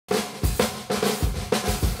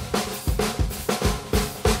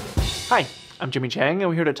Hi, I'm Jimmy Chang, and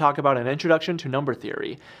we're here to talk about an introduction to number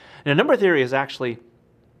theory. Now, number theory is actually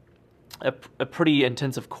a pretty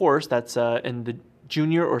intensive course that's in the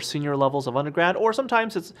junior or senior levels of undergrad, or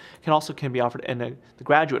sometimes it can be offered in the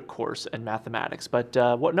graduate course in mathematics. But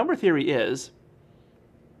what number theory is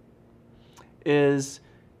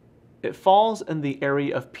it falls in the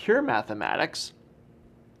area of pure mathematics,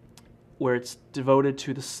 where it's devoted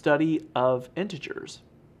to the study of integers.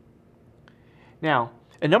 Now,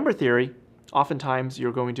 in number theory, oftentimes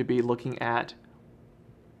you're going to be looking at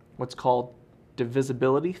what's called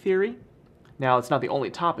divisibility theory. Now, it's not the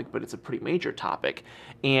only topic, but it's a pretty major topic.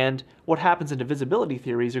 And what happens in divisibility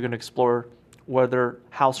theory is you're going to explore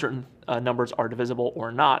how certain numbers are divisible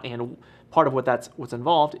or not. And part of what's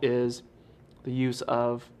involved is the use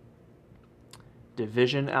of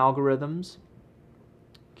division algorithms,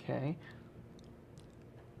 okay,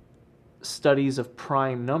 studies of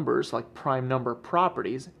prime numbers, like prime number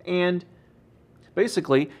properties, and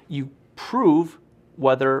basically you prove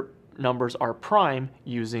whether numbers are prime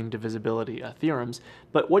using divisibility theorems.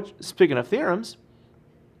 But speaking of theorems,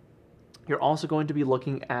 you're also going to be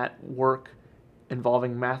looking at work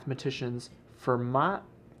involving mathematicians Fermat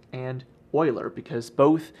and Euler, because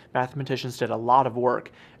both mathematicians did a lot of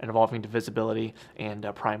work involving divisibility and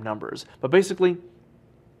prime numbers. But basically,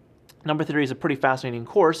 number theory is a pretty fascinating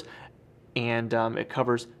course, and it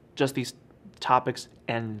covers just these topics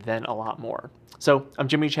and then a lot more. So I'm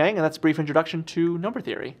Jimmy Chang, and that's a brief introduction to number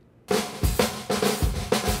theory.